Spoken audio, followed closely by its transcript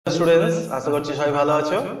Students, আশা করছি সবাই ভালো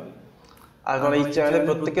আছো। আমার এই চ্যানেলে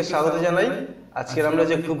প্রত্যেককে স্বাগত জানাই। আজকে আমরা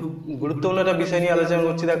যে খুব গুরুত্বপূর্ণ একটা বিষয় নিয়ে আলোচনা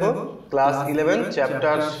করছি, দেখো ক্লাস 11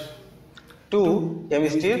 চ্যাপ্টার 2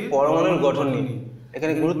 কেমিস্ট্রির পরমাণুর গঠন নিয়ে।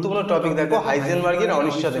 এখানে গুরুত্বপূর্ণ টপিক দেখো হাইজেনবার্গের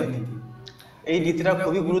অনিশ্চয়তা নীতি। এই নীতিটা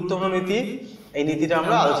খুবই গুরুত্বপূর্ণ নীতি, এই নীতিটা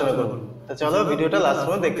আমরা আলোচনা করব। তো চলো ভিডিওটা লাস্ট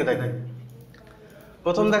পর্যন্ত দেখতে থাকি।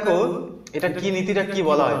 প্রথম দেখো এটা কি নীতিটা কি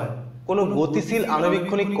বলা হয়, কোনো গতিশীল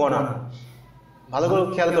আণুবীক্ষণিক কণা, ভালো করে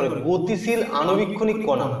খেয়াল করো, গতিশীল আণুবীক্ষণিক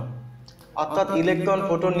কণা অর্থাৎ ইলেকট্রন,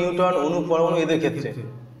 প্রোটন, নিউট্রন, অণু, পরমাণু এদের ক্ষেত্রে,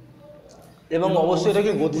 এবং অবশ্যই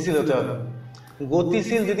এটাকে গতিশীল হতে হবে।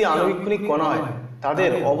 গতিশীল যদি আণুবীক্ষণিক কণা হয়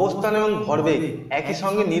তাদের অবস্থান এবং ভরবেগ একই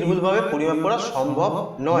সঙ্গে নির্ভুলভাবে পরিমাপ করা সম্ভব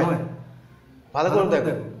নয়। ভালো করে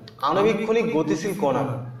দেখো, আণুবীক্ষণিক গতিশীল কণা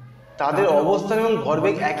তাদের অবস্থান এবং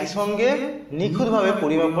ভরবেগ একই সঙ্গে নিখুঁতভাবে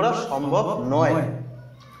পরিমাপ করা সম্ভব নয়।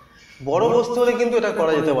 বড় বস্তু হলে কিন্তু এটা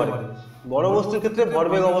করা যেতে পারে। বড় বস্তুর ক্ষেত্রে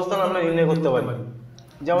ভরবেগ অবস্থান আমরা নির্ণয় করতে পারি।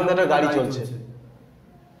 যেমন একটা গাড়ি চলছে,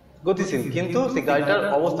 গতিশীল, কিন্তু সেই গাড়িটার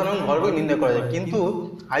অবস্থান এবং ভরবেগ নির্ণয় করা যায়। কিন্তু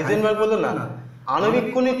হাইজেনবার্গ বলল না,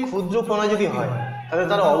 আণুবীক্ষণিক ক্ষুদ্র কণা যদি হয় তাহলে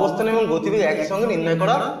তার অবস্থান এবং গতিবেগ একই সঙ্গে নির্ণয়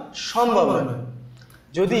করা সম্ভব নয়।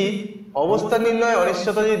 যদি অবস্থান নির্ণয়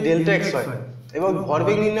অনিশ্চয়তা যদি ডেল্টা এক্স হয় এবং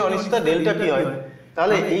ভরবেগ নির্ণয় অনিশ্চয়তা ডেল্টা পি হয়,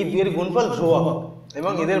 তাহলে এই দুইয়ের গুণফল ধ্রুবক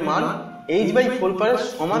এবং এদের মান h/4 এর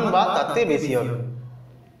সমান বা তার থেকে বেশি হবে।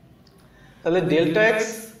 তাহলে ডেল্টা এক্স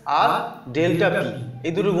আর ডেল্টা পি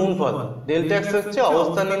এই দুটো গুণফল, ডেল্টা এক্স হচ্ছে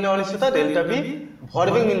অবস্থান নির্ণয় অনিশ্চয়তা, ডেল্টা পি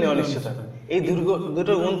ভরবেগ নির্ণয় অনিশ্চয়তা, এই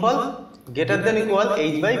দুটোর গুণফল গ্রেটার দ্যান ইকুয়াল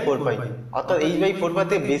h/4, অর্থাৎ h/4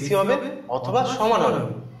 থেকে বেশি হবে অথবা সমান হবে।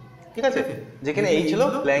 ঠিক আছে, যেখানে h হলো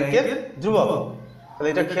প্ল্যাঙ্কের ধ্রুবক। তাহলে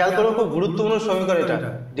এটা খেয়াল করো, খুব গুরুত্বপূর্ণ সমীকরণ এটা,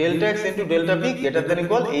 delta x into delta P greater than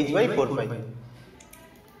equal h/4।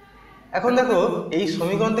 এখন দেখো এই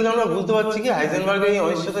সমীকরণ থেকে আমরা বুঝতে পারছি কি, হাইজেনবার্গের এই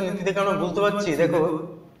অনিশ্চয়তা নীতি থেকে আমরা বুঝতে পারছি, দেখো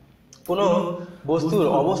কোনো বস্তুর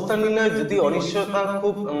অবস্থান নির্ণয় যদি অনিশ্চয়তা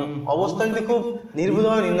খুব অবস্থান যদি খুব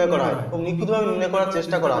নির্ভুলভাবে নির্ণয় করা হয়, খুব নিখুঁতভাবে নির্ণয় করার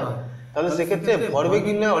চেষ্টা করা হয়, তাহলে সেক্ষেত্রে ভরবেগ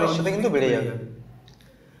নির্ণয় অনিশ্চয়তা কিন্তু বেড়ে যাবে।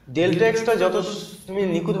 ডেল্টা এক্সটা যত তুমি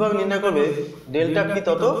নিখুঁতভাবে নির্ণয় করবে, ডেল্টা পি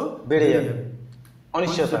তত বেড়ে যাবে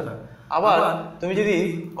অনিশ্চয়তা। আবার তুমি যদি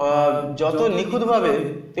যত নিখুঁতভাবে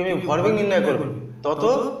তুমি ভরবেগ নির্ণয় করবে, তত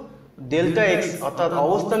ডেল্টা এক্স অর্থাৎ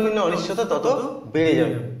অবস্থান নির্ণয় অনিশ্চয়তা তত বেড়ে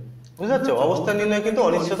যাবে। বুঝতে পারছো, অবস্থান নির্ণয় কিন্তু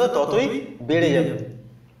অনিশ্চয়তা ততই বেড়ে যাবে।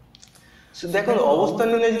 দেখো অবস্থান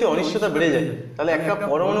নির্ণয় যদি অনিশ্চয়তা বেড়ে যায়, তাহলে একটা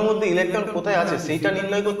পরমাণুর মধ্যে ইলেকট্রন কোথায় আছে সেইটা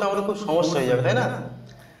নির্ণয় করতে আমাদের খুব সমস্যা হয়ে যাবে, তাই না?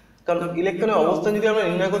 কারণ ইলেকট্রনের অবস্থান যদি আমরা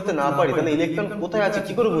নির্ণয় করতে না পারি, তাহলে ইলেকট্রন কোথায় আছে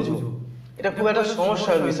কি করে বুঝবো? এটা খুব একটা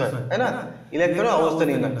সমস্যার বিষয়, তাই না? ইলেকট্রনের অবস্থান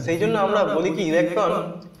নির্ণয়, সেই জন্য আমরা বলি কি ইলেকট্রন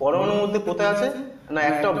পরমাণুর মধ্যে কোথায় আছে না,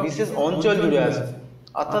 একটা বিশেষ অঞ্চল জুড়ে আছে।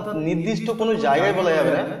 অর্থাৎ নির্দিষ্ট কোনো জায়গায় বলা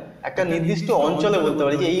যাবে না, একটা নির্দিষ্ট অঞ্চলে বলতে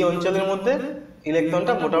পারি যে এই অঞ্চলের মধ্যে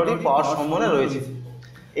ইলেকট্রনটা মোটামুটি পাওয়ার সম্ভাবনা রয়েছে।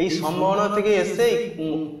 এই সম্ভাবনা থেকে এসে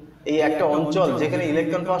এই একটা অঞ্চল যেখানে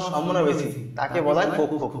ইলেকট্রন পাওয়ার সম্ভাবনা বেশি, তাকে বলা হয়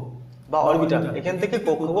কক্ষ বা অরবিটাল। এখান থেকে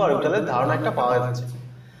কক্ষ বা অরবিটালের ধারণা একটা পাওয়া যাচ্ছে।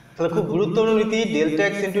 তাহলে খুব গুরুত্বপূর্ণ নীতি, delta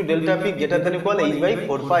x into delta P greater than equal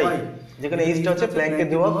h/4, যেখানে এইচটা হচ্ছে প্ল্যাঙ্কের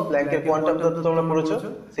ধ্রুবক। প্ল্যাঙ্কের কোয়ান্টাম তত্ত্ব তোমরা পড়েছো,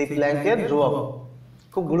 সেই প্ল্যাঙ্কের ধ্রুবক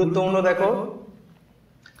খুব গুরুত্বপূর্ণ। দেখো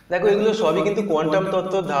এগুলো সবই কিন্তু কোয়ান্টাম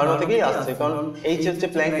তত্ত্বের ধারণা থেকেই আসছে, কারণ এইচ হচ্ছে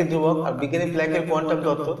প্ল্যাঙ্কের ধ্রুবক আর বিজ্ঞানী প্ল্যাঙ্কের কোয়ান্টাম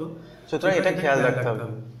তত্ত্ব, সুতরাং এটা খেয়াল রাখতে হবে।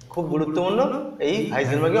 খুব গুরুত্বপূর্ণ এই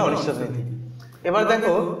হাইজেনবার্গের অনিশ্চয়তা নীতি। এবার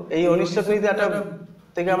দেখো এই অনিশ্চয়তা নীতি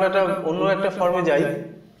থেকে আমরা অন্য একটা ফর্মে যাই,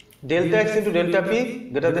 delta x into delta P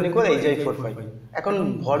greater than equal h/4। এখন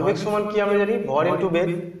ভরবেগ সমান কি আমরা জানি, ভর ইন্টু বেগ,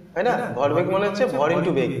 তাই না? ভরবেগ মানে হচ্ছে ভর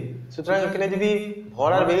ইন্টু বেগ। সুতরাং এখানে যদি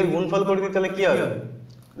ভর আর বেগের গুণফল করে দিই তাহলে কি হবে,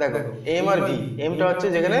 দেখো এম আর ভি, এমটা হচ্ছে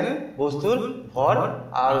যেখানে বস্তুর ভর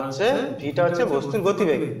আর হচ্ছে ভিটা হচ্ছে বস্তুর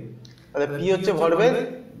গতিবেগ। তাহলে পি হচ্ছে ভরবেগ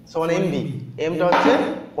সমান এম ভি, এমটা হচ্ছে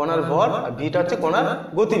কণার ভর আর ভিটা হচ্ছে কণার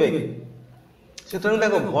গতিবেগ। সুতরাং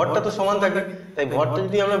দেখো ভরটা তো সমান থাকে, তাই ভরটা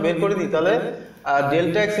যদি আমরা বের করে দিই তাহলে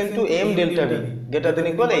delta x into M delta V greater than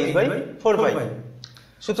equal h/4।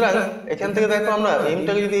 সুতরাং এখান থেকে দেখো আমরা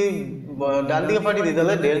এমটাকে যদি ডান দিকে পাঠিয়ে দিই,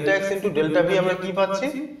 তাহলে delta x into delta V আমরা কি পাচ্ছি,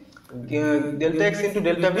 delta x into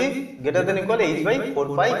delta V greater than equal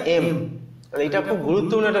h/4 m। তাহলে এটা খুব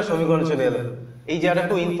গুরুত্বপূর্ণ একটা সমীকরণ চলে এলো। এই জায়গাটা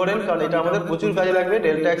খুব ইম্পর্টেন্ট, কারণ এটা আমাদের প্রচুর কাজে লাগবে।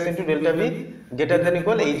 Delta x into delta V greater than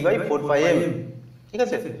equal h/4 m। ঠিক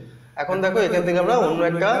আছে, এখন দেখো এখান থেকে আমরা অন্য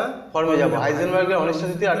একটা ফর্মে যাবো, হাইজেনবার্গের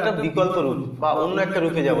অনিশ্চয়তা নীতির একটা বিকল্প রূপ বা অন্য একটা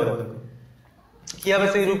রূপে যাবো। দেখো কি হবে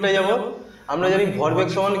সেই রূপটাই যাবো। আমরা জানি ভরবেগ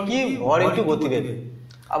সমান কি, ভর ইন্টু গতিবেগ।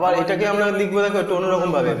 আবার এটাকে আমরা লিখবো দেখো একটু অন্যরকম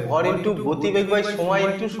ভাবে, ভর ইন্টু গতিবেগ বাই সময়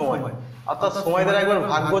ইন্টু সময়। অর্থাৎ সময় দ্বারা একবার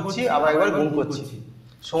ভাগ করছি আবার একবার গুণ করছি,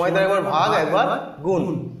 সময় দ্বারা একবার ভাগ একবার গুণ।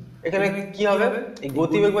 এখানে কি হবে, এই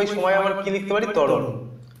গতিবেগ বাই সময় আমরা কি লিখতে পারি, ত্বরণ।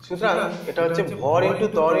 সুতরাং এটা হচ্ছে ভর ইন্টু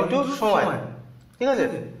ত্বরণ ইন্টু সময়, ঠিক আছে।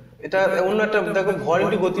 এটা অন্য একটা দেখো, ভর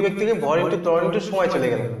ইন্টু গতিবেগ থেকে ভর ইন্টু ত্বরণ ইন্টু সময় চলে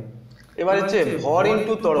গেল। এবার হচ্ছে ভর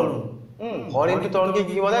ইন্টু ত্বরণ, ভর ইন্টু ত্বরণকে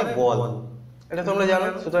কি বলা হয়? বল, এটা তোমরা জানো।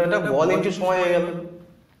 সুতরাং এটা বল ইন্টু সময় হয়ে গেল।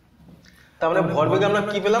 তার মানে ভরবেগ আমরা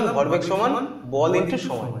কি পেলাম? ভরবেগ সমান বল ইন্টু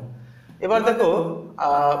সময়। এবার দেখো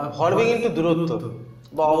ভরবেগ ইন্টু দূরত্ব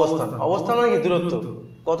বা অবস্থান, অবস্থান মানে কি? দূরত্ব,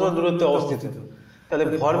 কত দূরত্বে অবস্থিত। তাহলে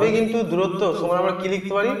ভরবেগ ইন্টু দূরত্ব সমান আমরা কি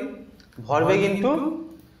লিখতে পারি? ভরবেগ ইন্টু,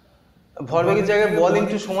 ভরবেগের জায়গায় বল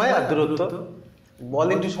ইন্টু সময় আর দূরত্ব, বল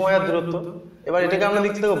ইন্টু সময় আর দূরত্ব। এবার এটাকে আমরা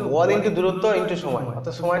লিখতে দেবো বল ইন্টু দূরত্ব ইন্টু সময়,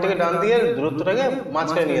 অর্থাৎ সময়টাকে ডান দিকে দূরত্বটাকে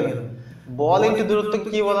মাঝখানে নিয়ে এলাম। বল ইন্টু দূরত্ব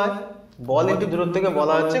কি বলা হয়? বল ইন্টু দূরত্বকে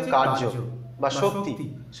বলা হচ্ছে কার্য বা শক্তি।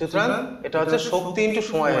 সুতরাং এটা হচ্ছে শক্তি ইন্টু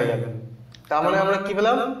সময় হয়ে গেল। তার মানে আমরা কি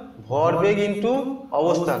পেলাম? ভরবেগ ইন্টু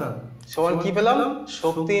অবস্থান সমান কি পেলাম?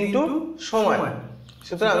 শক্তি ইন্টু সময়।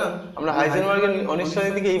 সুতরাং আমরা হাইজেনবার্গের অনিশ্চয়তা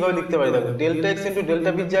নীতিকে এইভাবে লিখতে পারি, দেখো ডেল্টা এক্স ইন্টু ডেল্টা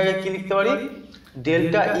বির জায়গায় কি লিখতে পারি?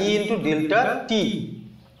 ডেল্টা ই ইন্টু ডেল্টা টি,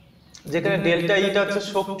 যেখানে ডেল্টা ইটা হচ্ছে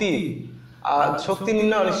শক্তি আর শক্তি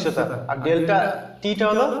নির্ণয় অনিশ্চয়তা, আর ডেল্টা টিটা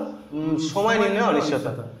হলো সময় নির্ণয়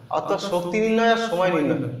অনিশ্চয়তা। অর্থাৎ শক্তি নির্ণয় আর সময়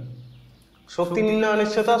নির্ণয়, শক্তি নির্ণয়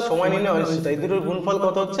অনিশ্চয়তা, সময় নির্ণয় অনিশ্চয়তা, এই দুটোর গুণফল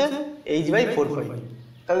কত হচ্ছে? h/4π।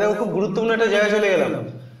 তাহলে দেখো খুব গুরুত্বপূর্ণ একটা জায়গায় চলে গেলাম।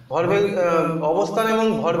 ভরবেগ অবস্থান এবং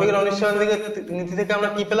ভরবেগের অনিশ্চয়তা নীতি থেকে আমরা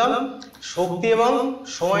কি পেলাম? শক্তি এবং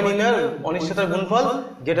সময় নির্ণয়ের অনিশ্চয়তার গুণফল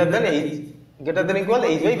গ্রেটার দ্যান ইকুয়াল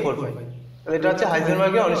h/4π। তাহলে এটা হচ্ছে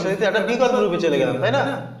হাইজেনবার্গের অনিশ্চয়তা নীতি, একটা বিকল্প রূপে চলে গেলাম, তাই না?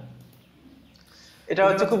 এটা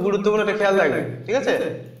হচ্ছে খুব গুরুত্বপূর্ণ, একটা খেয়াল রাখবে, ঠিক আছে।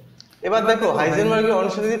 এবার দেখো হাইজেনবার্গের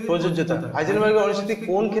অনিশ্চয়তা নীতির প্রযোজ্যতা। হাইজেনবার্গের অনিশ্চয়তা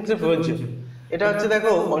কোন ক্ষেত্রে প্রযোজ্য? এটা হচ্ছে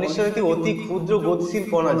দেখো অনিশ্চয়তা নীতি অতি ক্ষুদ্র গতিশীল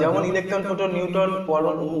কণা, যেমন ইলেকট্রন, প্রোটন, নিউট্রন,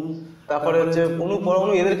 পরমাণু, তারপরে হচ্ছে অণু,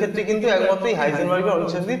 পরমাণু, এদের ক্ষেত্রে কিন্তু একমাত্রই হাইজেনবার্গের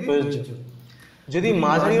অনিশ্চয়তা নীতি প্রযোজ্য। যদি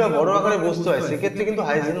মাঝারি বা বড় আকারের বস্তু হয় সেক্ষেত্রে কিন্তু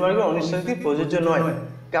হাইজেনবার্গের অনিশ্চয়তা নীতি প্রযোজ্য নয়।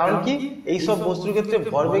 কারণ কি? এই সব বস্তুর ক্ষেত্রে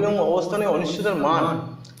ভরবেগ এবং অবস্থানের অনিশ্চয়তার মান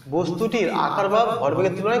বস্তুটির আকার বা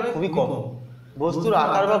ভরবেগের তুলনায় খুবই কম। বস্তুর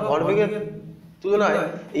আকার বা ভরবেগের তুলনায়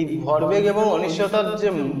এই ভরবেগ এবং অনিশ্চয়তার যে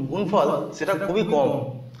গুণফল সেটা খুবই কম,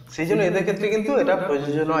 সেই জন্য এদের ক্ষেত্রে কিন্তু এটা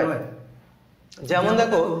প্রযোজ্য নয়। যেমন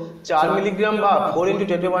দেখো 4 মিলিগ্রাম বা 4 ×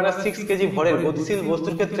 10⁻⁶ কেজি ভরের গতিশীল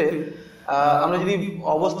বস্তুর ক্ষেত্রে আমরা যদি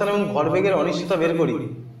অবস্থান এবং ভরবেগের অনিশ্চয়তা বের করি,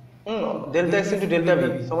 delta x into delta B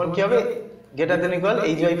সমান কি হবে? Greater than equal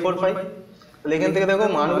h/4π। তাহলে এখান থেকে দেখো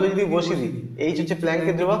মানগুলো যদি বসিয়ে দিই, h হচ্ছে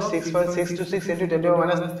প্ল্যাঙ্কের ধ্রুবক 6.626 ×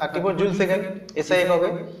 10⁻34 জুল সেকেন্ড, SI হবে।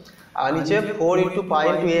 আর নিচে 4 × π ×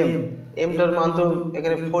 m, mটার মান তো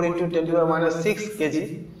এখানে 4 × 10⁻6 কেজি।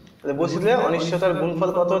 তাহলে বসিয়ে দিলে অনিশ্চয়তার গুণফল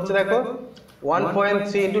কত হচ্ছে দেখো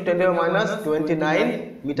 1.3 × 10⁻29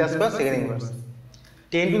 মিটার স্কয়ার সেকেন্ড ইনভার্স।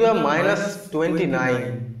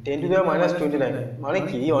 10⁻29 মানে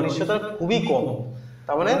কি? এই অনিশ্চয়তা খুবই কম।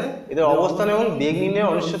 তার মানে এদের অবস্থান এবং বেগ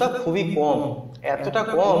নির্ণয়ের অনিশ্চয়তা খুবই কম, এতটা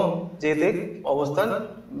কম যে এদের অবস্থান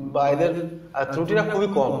বা এদের ত্রুটিটা খুবই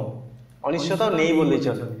কম, অনিশ্চয়তা নেই বললেই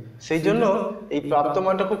চলে। সেই জন্য এই প্রাপ্ত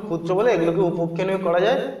মানটা খুব ক্ষুদ্র বলে এগুলোকে উপেক্ষণীয় করা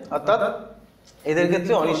যায়, অর্থাৎ এদের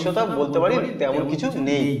ক্ষেত্রে অনিশ্চয়তা বলতে পারি তেমন কিছু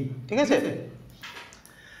নেই, ঠিক আছে।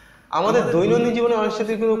 আমাদের দৈনন্দিন জীবনে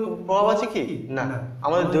অনিশ্চয়তার কোনো প্রভাব আছে কি? না,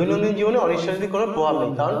 আমাদের দৈনন্দিন জীবনে অনিশ্চয়তার কোনো প্রভাব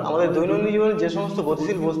নেই, কারণ আমাদের দৈনন্দিন জীবনে যে সমস্ত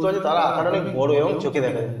গতিশীল বস্তু আছে তারা আকার অনেক বড় এবং চোখে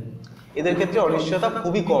দেখা যায়, এদের ক্ষেত্রে অনিশ্চয়তা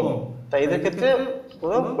খুবই কম, তাই এদের ক্ষেত্রে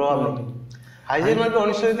কোনো প্রভাব নেই। হাইজেনবার্গের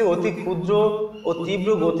অনিশ্চয়তা অতি ক্ষুদ্র ও তীব্র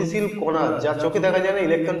গতিশীল কণা যা চোখে দেখা যায় না,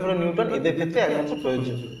 ইলেকট্রন, প্রোটন, নিউট্রন, এদের ক্ষেত্রে একমাত্র প্রযোজ্য,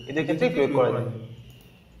 এদের ক্ষেত্রে প্রয়োগ করা যায়।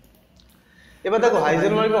 এবার দেখো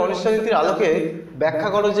হাইজেনবার্গের অনিশ্চয়তা নীতির আলোকে ব্যাখ্যা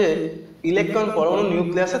করো যে ইলেকট্রন পরমাণু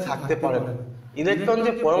নিউক্লিয়াসে থাকতে পারে না। ইলেকট্রন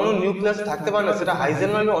যে পরমাণু নিউক্লিয়াসে থাকতে পারে না সেটা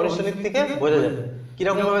হাইজেনবার্গের অনিশ্চয়তা নীতি থেকে বোঝা যায়।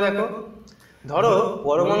 কিরকম ভাবে দেখো, ধরো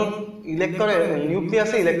পরমাণু ইলেকট্রনের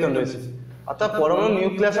নিউক্লিয়াসে ইলেকট্রন রয়েছে, অর্থাৎ পরমাণু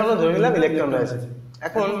নিউক্লিয়াসে আমরা ধরে নিলাম ইলেকট্রন রয়েছে।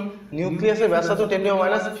 এখন নিউক্লিয়াসের ব্যাসার্ধ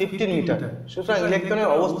 10⁻15 মিটার, সুতরাং ইলেকট্রনের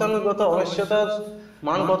অবস্থানগত অনিশ্চয়তার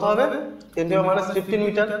মান কত হবে? 10⁻15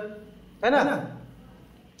 মিটার, তাই না?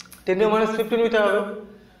 10⁻15 মিটার হবে।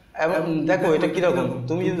 এবং দেখো এটা কিরকম,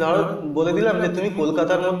 তুমি যদি ধরো বলে দিলাম যে তুমি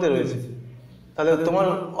কলকাতার মধ্যে রয়েছে, তাহলে তোমার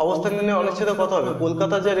অবস্থান নিয়ে অনিশ্চয়তা কত হবে?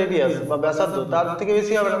 কলকাতার যে রেডিয়াস বা ব্যাসার্ধ তার থেকে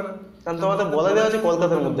বেশি হবে না, কারণ তোমাদের বলে দেওয়া আছে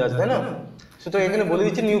কলকাতার মধ্যে আছে, তাই না? সুতরাং এখানে বলে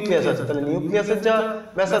দিচ্ছি নিউক্লিয়াস আছে, তাহলে নিউক্লিয়াসের যা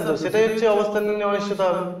ব্যাসার্ধ সেটাই হচ্ছে অবস্থান নিয়ে অনিশ্চয়তা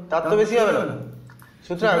হবে, তার তো বেশি হবে না।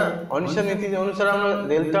 সুতরাং অনিশ্চয়তা নীতি অনুসারে আমরা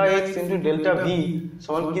delta x into delta V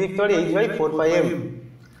সমান কি লিখতে পারি? h/4πm।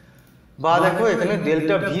 বা দেখো এখানে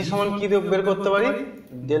ডেল্টা ভি সমান কি বের করতে পারি?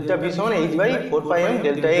 ডেল্টা ভি সমান h/4πm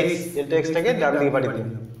ডেল্টা এক্স, ডেল্টা এক্সটাকে ডান দিকে পাঠিয়ে দিই।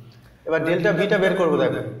 এবার ডেল্টা ভিটা বের করবো,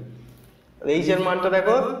 দেখো এইচ এর মানটা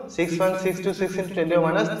দেখো 6.626 ×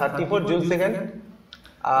 10⁻34 জুল সেকেন্ড,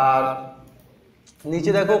 আর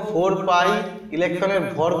নিচে দেখো 4 পাই ইলেকট্রনের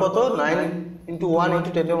ভর কত 9 × 1 ×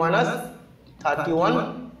 10⁻31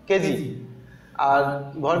 কেজি। আর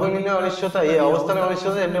ভরবেগ নির্ণয় অনিশ্চয়তা এই অবস্থানের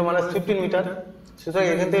অনিশ্চয়তা 10⁻15 মিটার। সুতরাং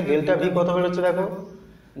এখান থেকে ডেল্টা ভি কত বেরোচ্ছে দেখো,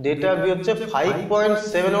 ডেল্টা ভি হচ্ছে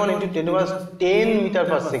 5.71 × 10⁻10 মিটার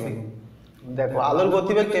পার সেকেন্ড। দেখো আলোর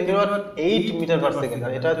গতিবেগ 10⁻8 মিটার পার সেকেন্ড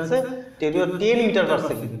আর এটা হচ্ছে 10⁻10 মিটার পার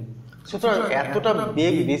সেকেন্ড। সুতরাং এতটা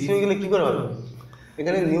বেগ বেশি হয়ে গেলে কি করে হবে?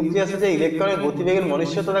 এখানে নিউক্লিয়াসে যে ইলেকট্রনের গতিবেগের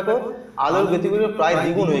অনিশ্চয়তা দেখো আলোর গতিবেগের প্রায়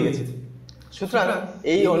দ্বিগুণ হয়ে গেছে। সুতরাং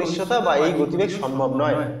এই অনিশ্চয়তা বা এই গতিবেগ সম্ভব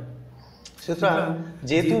নয়। সুতরাং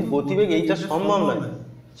যেহেতু গতিবেগ এইটা সম্ভব নয়,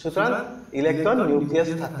 সুতরাং ইলেকট্রন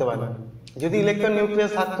নিউক্লিয়াসে থাকতে পারে না। যদি ইলেকট্রন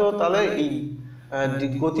নিউক্লিয়াস থাকতো তাহলে এই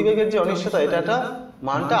গতিবেগের যে অনিশ্চয়তা এটা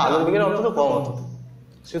মানটা আলোর বেগের অন্তত কম হতো।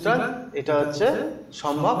 সুতরাং এটা হচ্ছে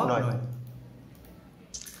সম্ভব নয়।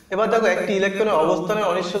 এবার দেখো একটি ইলেকট্রনের অবস্থানের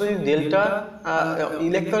অনিশ্চয়তা যদি ডেল্টা,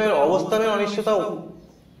 ইলেকট্রনের অবস্থানের অনিশ্চয়তা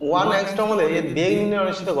 1 অ্যাংস্ট্রম হলে এর বেগ নির্ণয়ের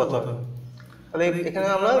অনিশ্চয়তা কত হবে? তাহলে এখানে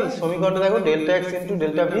আমরা এই সমীকরণটা দেখো delta x into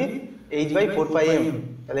delta V h/4πm।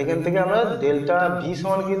 তাহলে এখান থেকে আমরা ডেল্টা ভি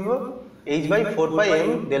সমান কি লিখব, h/4πm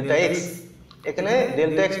ডেল্টা এক্স। এখানে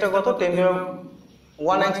ডেল্টা এক্সটা কত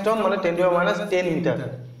 10⁻1 অ্যাংস্ট্রম মানে 10⁻10 মিটার,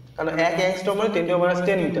 কারণ 1 অ্যাংস্ট্রম মানে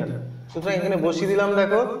 10⁻10 মিটার। সুতরাং এখানে বসিয়ে দিলাম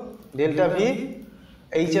দেখো ডেল্টা ভি,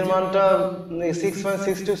 এইচ এর মানটা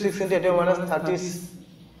 6.626 ×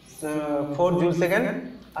 10⁻34 জুল সেকেন্ড,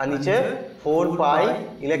 আর নিচে 4 পাই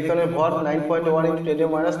ইলেকট্রনের ভর 9.1 ×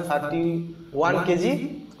 10⁻31 কেজি,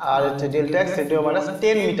 আর হচ্ছে ডেল্টা এক্স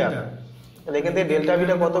 10⁻10 মিটার। তাহলে এখান থেকে ডেল্টা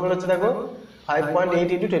ভিটা কত বেরোচ্ছে দেখো 5.8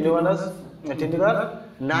 ×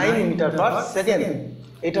 10⁻9 মিটার পার সেকেন্ড।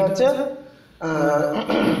 এটা হচ্ছে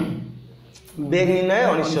বেগ নির্ণয়ের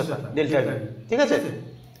অনিশ্চয়তা ডেল্টা ভি। ঠিক আছে,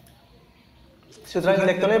 সুতরাং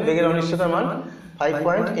ইলেকট্রনের বেগের অনিশ্চয়তার মান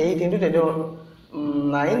 5.8 ×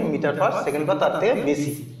 10⁻9 মিটার পার সেকেন্ড বা তার থেকে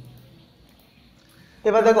বেশি।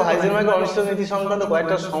 এবার দেখো হাইজেনবার্গের অনিশ্চয়তা নীতি সংক্রান্ত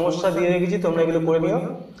কয়েকটা সমস্যা দিয়ে রেখেছি, তোমরা এগুলো পড়ে নিও।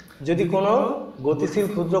 যদি কোনো গতিশীল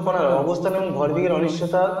ক্ষুদ্র কণার অবস্থান এবং ভরবেগের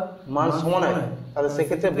অনিশ্চয়তার মান সমান হয় তাহলে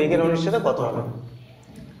সেক্ষেত্রে বেগের অনিশ্চয়তা কত হবে?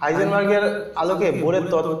 হাইজেনবার্গের আলোকে বোরের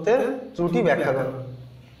তত্ত্বের ত্রুটি ব্যাখ্যা করো।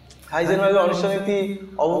 হাইজেনবার্গের অনিশ্চয়তা নীতি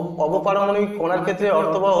অবপারমাণবিক কণার ক্ষেত্রে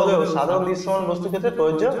অর্থবহ হলেও সাধারণ দৃশ্যমান বস্তুর ক্ষেত্রে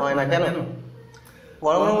প্রযোজ্য হয় না। কেন?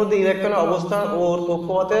 পরমাণুর মধ্যে ইলেকট্রনের অবস্থান ও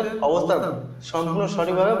কক্ষপথের অবস্থান সম্পূর্ণ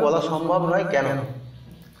সঠিকভাবে বলা সম্ভব নয়। কেন?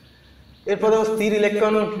 এরপর স্থির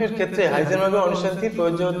ইলেকট্রনের ক্ষেত্রে হাইজেনবার্গের অনিশ্চয়তা নীতির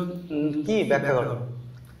প্রয়োজ্য কি ব্যাখ্যা করো।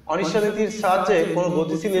 অনিশ্চয়তা নীতির সাহায্যে কোনো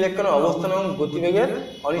গতিশীল ইলেকট্রনের অবস্থান এবং গতিবেগের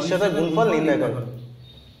অনিশ্চয়তার গুণফল নির্ণয় করো।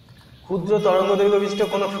 ক্ষুদ্র তরঙ্গদৈর্ঘ্য বিশিষ্ট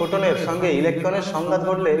কোনো ফোটনের সঙ্গে ইলেকট্রনের সংঘাত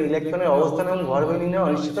ঘটলে ইলেকট্রনের অবস্থান এবং ভরবেগ নির্ণয়ের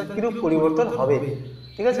অনিশ্চয়তার কিরূপ পরিবর্তন হবে?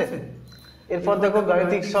 ঠিক আছে, এরপর দেখো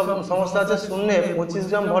গাণিতিক সব সমস্যা আছে। শূন্যে 25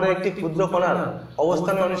 গ্রাম ভরের একটি ক্ষুদ্র কণার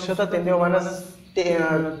অবস্থানের অনিশ্চয়তা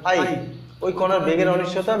 10⁻5, ওই কণার বেগের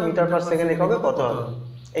অনিশ্চয়তা মিটার পার সেকেন্ড এককে কত হবে?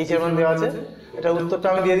 এই মান দেওয়া আছে, এটা উত্তরটা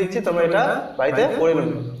আমি দিয়ে দিচ্ছি, তোমরা এটা বাড়িতে পড়ে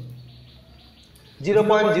নেবে।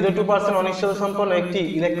 0.02% অনিশ্চয়তা সম্পন্ন একটি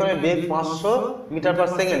ইলেকট্রনের বেগ 500 মিটার পার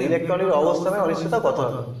সেকেন্ড, ইলেকট্রনের অবস্থানের অনিশ্চয়তা কত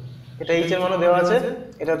হবে? এটা এইচ এর মানও দেওয়া আছে,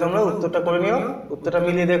 এটা তোমরা উত্তরটা করে নিও, উত্তরটা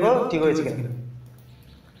মিলিয়ে দেখো ঠিক হয়েছে কিনা।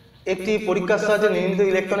 একটি পরীক্ষার সাহায্যে নির্ণীত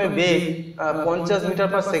ইলেকট্রনের বেগ 50 মিটার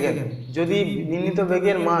পার সেকেন্ড, যদি নির্ণীত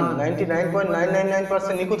বেগের মান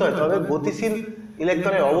 99.999% নিখুঁত হয় তবে গতিশীল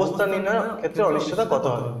ইলেকট্রনের অবস্থান নির্ণয়ের ক্ষেত্রে অনিশ্চয়তা কত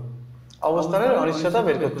হবে? অবস্থানের অনিশ্চয়তা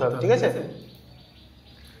বের করতে হবে। ঠিক আছে,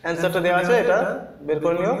 অ্যান্সারটা দেওয়া আছে, এটা বের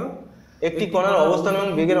করে নিও। একটি কণার অবস্থান এবং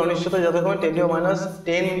বেগের অনিশ্চয়তা যথাক্রমে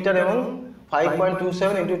 10⁻10 মিটার এবং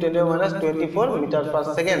 5.27 × 10⁻24 মিটার পার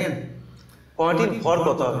সেকেন্ড। কণাটির ভর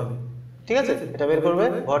কত হবে? ঠিক আছে, এটা বের করবে।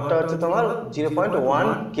 ভরটা হচ্ছে তোমার 0.1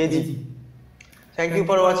 KG. Thank you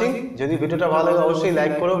for watching. যদি ভিডিওটা ভালো লাগে অবশ্যই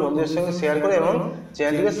লাইক করো, বন্ধুদের সঙ্গে শেয়ার করো এবং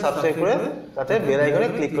চ্যানেলটিকে সাবস্ক্রাইব করে তাতে বেল আইকনে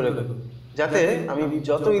ক্লিক করে দেবো, যাতে আমি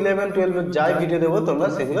যত 11-12 যাই ভিডিও দেবো তোমরা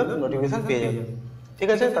সেগুলোর নোটিফিকেশন পেয়ে যাবে। ঠিক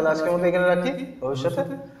আছে, তাহলে আজকের মতো এখানে রাখি। ভবিষ্যতে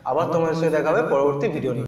আবার তোমাদের সঙ্গে দেখা হবে পরবর্তী ভিডিও নিয়ে।